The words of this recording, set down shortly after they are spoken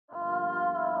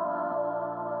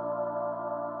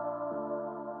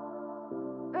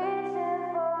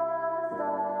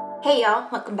Hey y'all,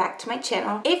 welcome back to my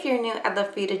channel. If you're new, I'd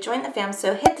love for you to join the fam,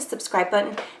 so hit the subscribe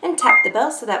button and tap the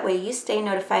bell so that way you stay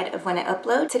notified of when I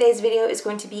upload. Today's video is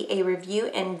going to be a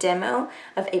review and demo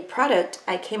of a product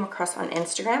I came across on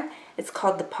Instagram. It's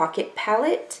called the Pocket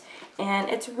Palette, and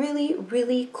it's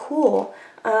really cool.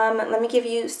 Let me give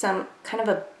you some kind of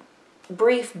a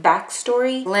brief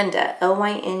backstory. Linda,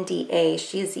 L-Y-N-D-A,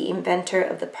 she is the inventor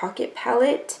of the Pocket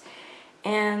Palette,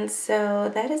 and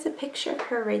so that is a picture of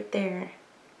her right there.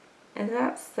 Isn't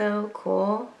that so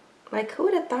cool? Like, who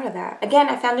would have thought of that? Again,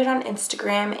 I found it on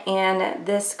Instagram, and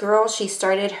this girl, she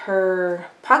started her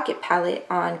Pocket Palette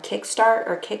on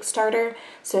Kickstarter,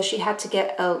 so she had to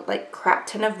get a crap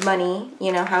ton of money,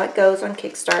 you know how it goes on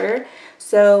Kickstarter.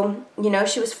 So, you know,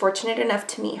 she was fortunate enough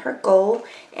to meet her goal,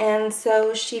 and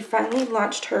so she finally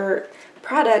launched her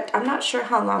product. I'm not sure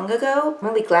how long ago. I'm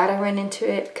really glad I ran into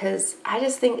it because I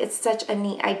just think it's such a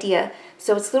neat idea.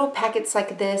 So it's little packets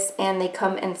like this, and they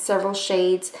come in several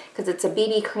shades because it's a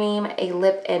BB cream, a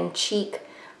lip and cheek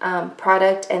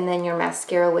product, and then your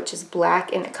mascara, which is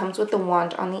black, and it comes with the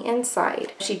wand on the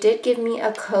inside. She did give me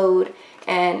a code,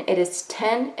 and it is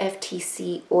 10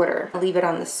 FTC order. I'll leave it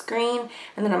on the screen,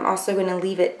 and then I'm also going to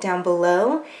leave it down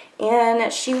below.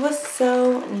 And she was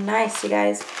so nice, you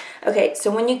guys. Okay,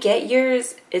 so when you get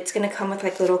yours, it's going to come with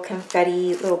like little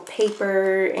confetti, little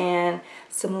paper, and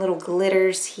some little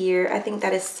glitters here. I think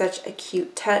that is such a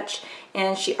cute touch.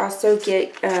 And she also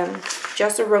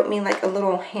wrote me like a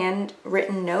little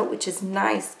handwritten note, which is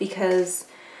nice because,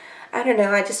 I don't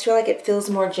know, I just feel like it feels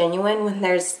more genuine when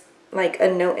there's like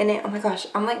a note in it. Oh my gosh,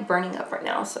 I'm like burning up right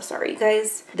now, so sorry you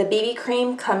guys. The BB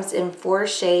cream comes in 4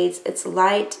 shades. It's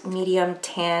light, medium,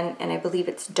 tan, and I believe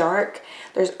it's dark.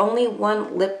 There's only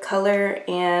one lip color,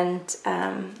 and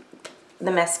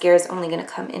the mascara is only going to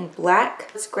come in black.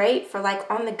 It's great for like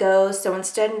on the go, so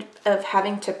instead of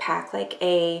having to pack like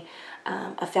a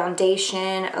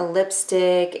foundation, a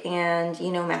lipstick, and, you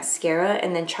know, mascara,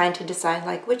 and then trying to decide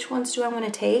like which ones do I want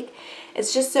to take,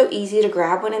 it's just so easy to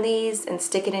grab one of these and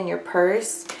stick it in your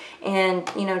purse and,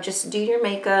 you know, just do your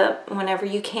makeup whenever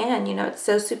you can. You know, it's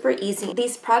so super easy.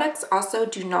 These products also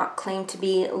do not claim to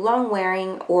be long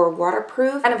wearing or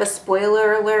waterproof. Kind of a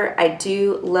spoiler alert, I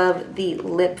do love the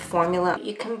lip formula.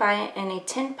 You can buy it in a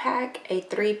 10-pack, a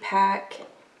 3-pack,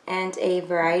 and a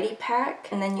variety pack,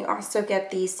 and then you also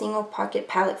get the single pocket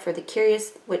palette for the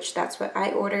curious, which that's what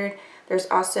I ordered. There's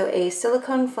also a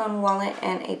silicone phone wallet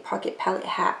and a pocket palette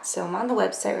hat. So I'm on the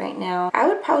website right now. I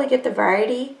would probably get the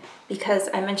variety because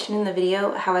I mentioned in the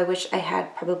video how I wish I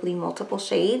had probably multiple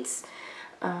shades.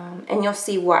 And you'll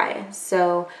see why.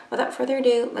 So without further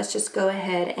ado, let's just go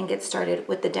ahead and get started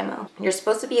with the demo. You're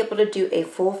supposed to be able to do a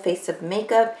full face of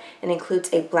makeup. It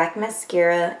includes a black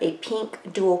mascara, a pink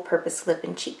dual purpose lip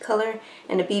and cheek color,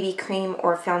 and a BB cream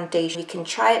or foundation. You can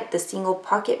try it, the single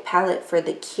pocket palette for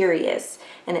the curious,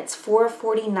 and it's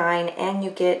 $4.49, and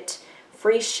you get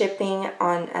free shipping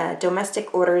on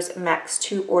domestic orders, max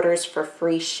 2 orders for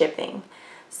free shipping.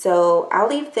 So I'll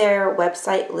leave their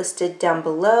website listed down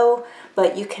below,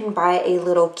 but you can buy a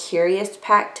little curious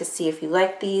pack to see if you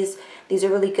like these. These are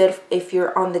really good if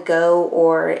you're on the go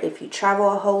or if you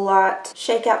travel a whole lot.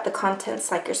 Shake out the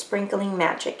contents like you're sprinkling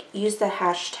magic. Use the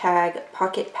hashtag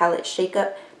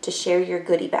 #PocketPaletteShakeUp to share your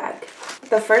goodie bag.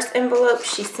 The first envelope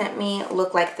she sent me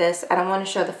looked like this. I don't want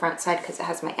to show the front side because it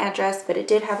has my address, but it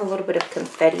did have a little bit of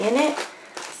confetti in it.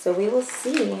 So we will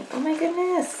see. Oh my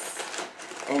goodness.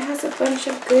 It has a bunch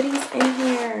of goodies in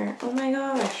here. Oh my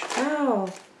gosh. Wow.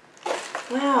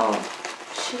 Wow.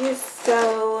 She is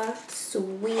so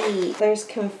sweet. There's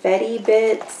confetti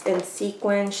bits and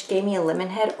sequins. She gave me a lemon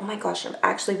head. Oh my gosh, I've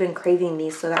actually been craving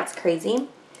these, so that's crazy.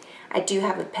 I do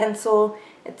have a pencil.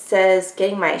 It says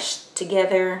getting my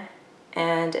together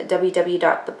and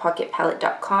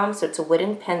www.thepocketpalette.com. So it's a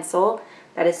wooden pencil.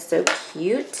 That is so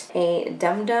cute. A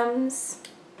Dum-Dums.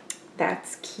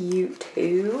 That's cute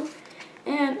too.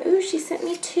 And, ooh, she sent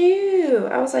me 2.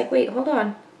 I was like, wait, hold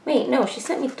on. Wait, no, she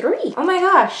sent me 3. Oh my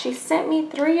gosh, she sent me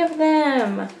 3 of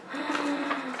them.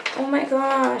 Oh my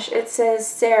gosh. It says,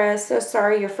 Sarah, so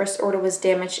sorry your first order was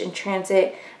damaged in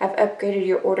transit. I've upgraded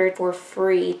your order for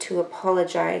free to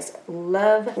apologize.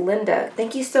 Love, Linda.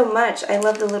 Thank you so much. I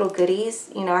love the little goodies.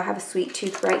 You know, I have a sweet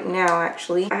tooth right now,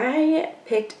 actually. I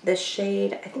picked the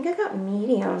shade, I think I got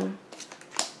medium.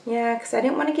 Yeah, because I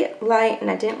didn't want to get light and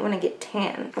I didn't want to get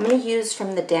tan. I'm going to use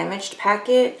from the damaged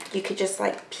packet. You could just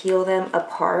like peel them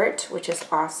apart, which is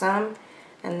awesome.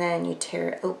 And then you tear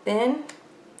it open.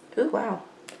 Ooh, wow.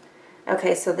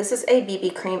 Okay, so this is a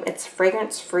BB cream. It's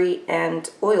fragrance free and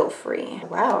oil free.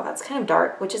 Wow, that's kind of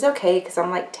dark, which is okay because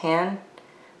I'm like tan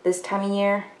this time of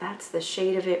year. That's the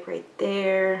shade of it right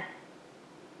there.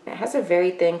 It has a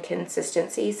very thin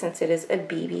consistency since it is a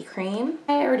BB cream.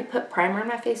 I already put primer on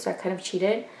my face, so I kind of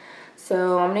cheated.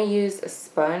 So I'm going to use a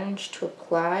sponge to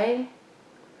apply.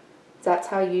 That's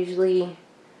how I usually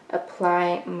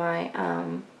apply my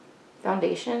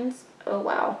foundations. Oh,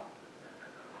 wow.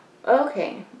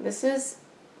 Okay, this is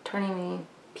turning me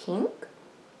pink.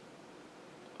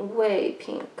 Way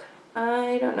pink.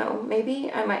 I don't know. Maybe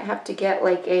I might have to get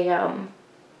like a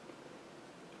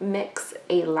mix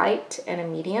a light and a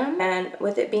medium. And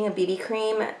with it being a BB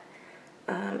cream,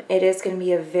 it is going to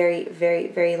be a very, very,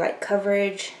 very light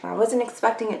coverage. I wasn't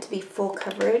expecting it to be full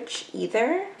coverage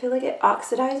either. I feel like it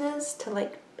oxidizes to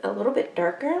like a little bit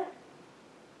darker.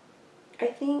 I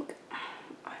think,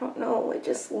 I don't know, it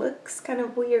just looks kind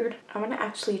of weird. I'm going to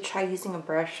actually try using a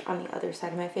brush on the other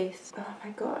side of my face. Oh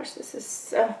my gosh, this is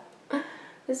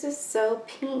so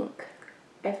pink.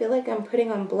 I feel like I'm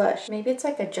putting on blush. Maybe it's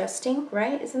like adjusting,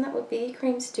 right? Isn't that what BB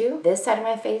creams do? This side of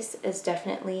my face is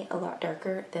definitely a lot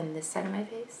darker than this side of my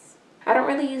face. I don't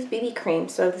really use BB cream,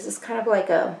 so this is kind of like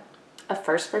a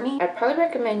first for me. I'd probably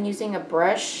recommend using a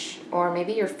brush or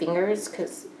maybe your fingers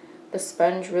because the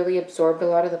sponge really absorbed a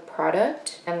lot of the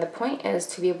product. And the point is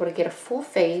to be able to get a full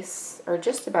face, or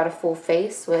just about a full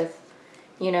face, with,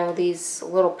 you know, these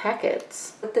little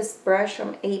packets. With this brush,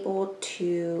 I'm able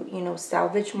to, you know,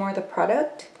 salvage more of the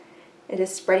product. It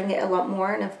is spreading it a lot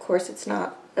more, and of course it's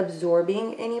not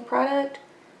absorbing any product.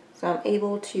 So I'm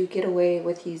able to get away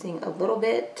with using a little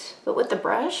bit. But with the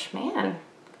brush, man,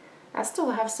 I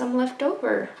still have some left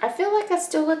over. I feel like I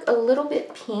still look a little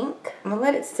bit pink. I'm gonna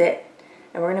let it sit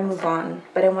and we're gonna move on.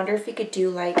 But I wonder if you could do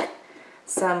like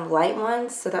some light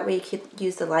ones so that way you could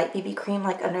use the light BB cream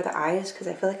like under the eyes, because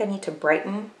I feel like I need to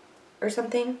brighten or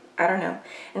something. I don't know.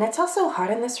 And it's also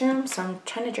hot in this room, so I'm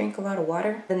trying to drink a lot of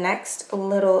water. The next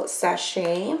little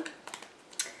sachet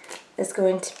is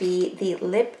going to be the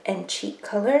lip and cheek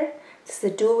color. This is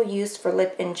the dual use for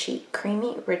lip and cheek.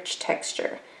 Creamy, rich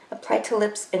texture. Apply to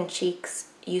lips and cheeks.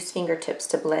 Use fingertips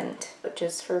to blend. But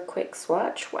just for a quick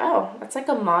swatch. Wow, that's like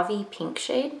a mauve-y pink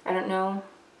shade. I don't know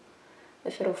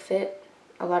if it'll fit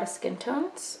a lot of skin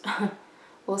tones.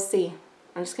 We'll see.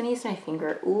 I'm just gonna use my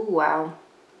finger. Ooh, wow.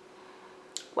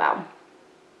 Wow.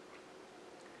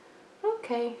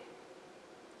 Okay.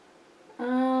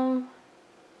 I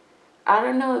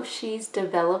don't know if she's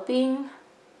developing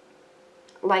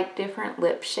like different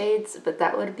lip shades, but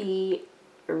that would be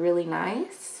really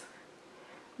nice,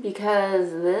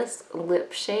 because this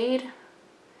lip shade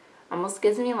almost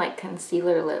gives me like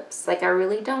concealer lips. Like I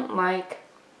really don't like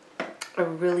a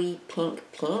really pink,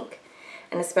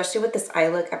 and especially with this eye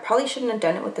look. I probably shouldn't have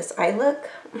done it with this eye look.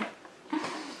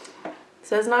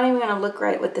 So it's not even gonna look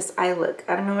right with this eye look.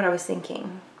 I don't know what I was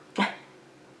thinking.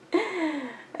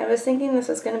 I was thinking this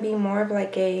was gonna be more of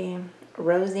like a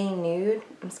rosy nude.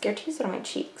 I'm scared to use it on my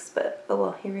cheeks, but oh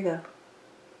well, here we go.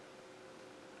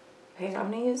 Okay,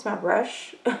 I'm gonna use my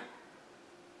brush.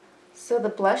 So the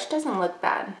blush doesn't look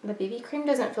bad. The BB cream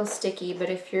doesn't feel sticky, but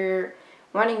if you're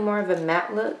wanting more of a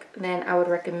matte look, then I would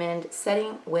recommend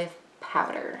setting with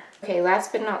powder. Okay,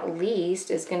 last but not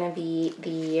least is gonna be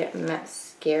the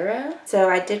mascara. So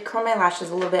I did curl my lashes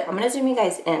a little bit. I'm gonna zoom you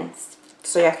guys in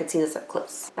so y'all can see this up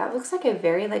close. That looks like a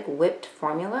very like whipped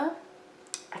formula.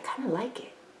 I kind of like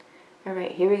it. All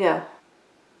right, here we go.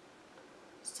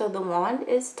 So the wand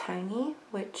is tiny,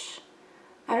 which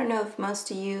I don't know if most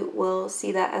of you will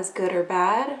see that as good or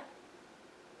bad.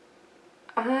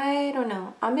 I don't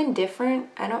know. I'm indifferent.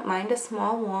 I don't mind a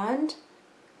small wand,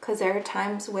 because there are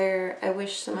times where I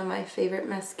wish some of my favorite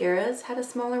mascaras had a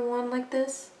smaller wand like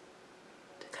this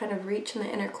to kind of reach in the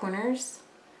inner corners.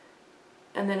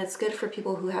 And then it's good for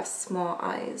people who have small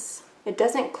eyes. It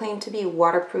doesn't claim to be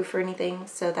waterproof or anything,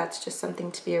 so that's just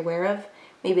something to be aware of.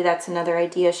 Maybe that's another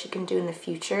idea she can do in the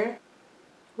future.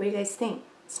 What do you guys think?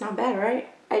 It's not bad, right?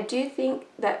 I do think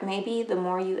that maybe the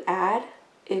more you add,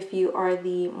 if you are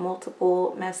the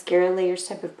multiple mascara layers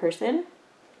type of person,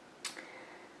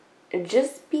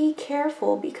 just be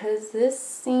careful, because this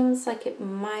seems like it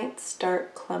might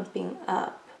start clumping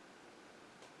up.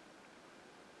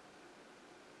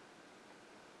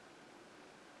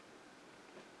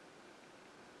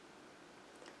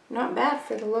 Not bad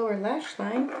for the lower lash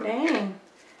line. Dang.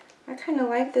 I kind of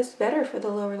like this better for the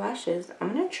lower lashes. I'm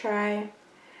gonna try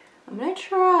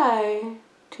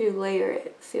to layer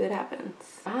it, see what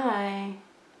happens. I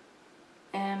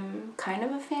am kind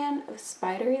of a fan of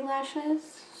spidery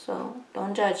lashes, so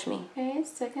don't judge me. Okay,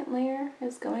 second layer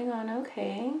is going on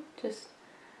okay. Just,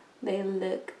 they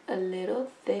look a little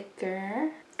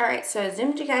thicker. All right, so I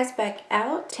zoomed you guys back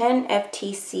out. 10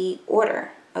 FTC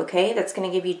order. Okay, that's going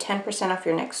to give you 10% off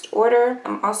your next order.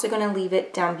 I'm also going to leave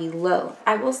it down below.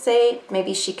 I will say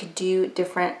maybe she could do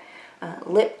different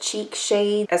lip cheek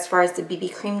shade. As far as the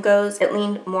BB cream goes, it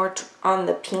leaned more on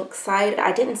the pink side.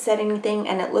 I didn't set anything,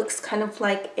 and it looks kind of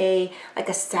like a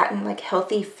satin, like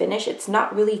healthy finish. It's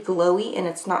not really glowy and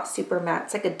it's not super matte.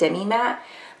 It's like a demi matte.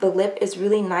 The lip is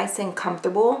really nice and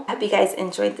comfortable. I hope you guys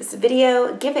enjoyed this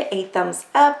video. Give it a thumbs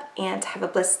up and have a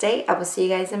blessed day. I will see you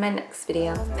guys in my next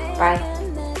video.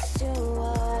 Bye.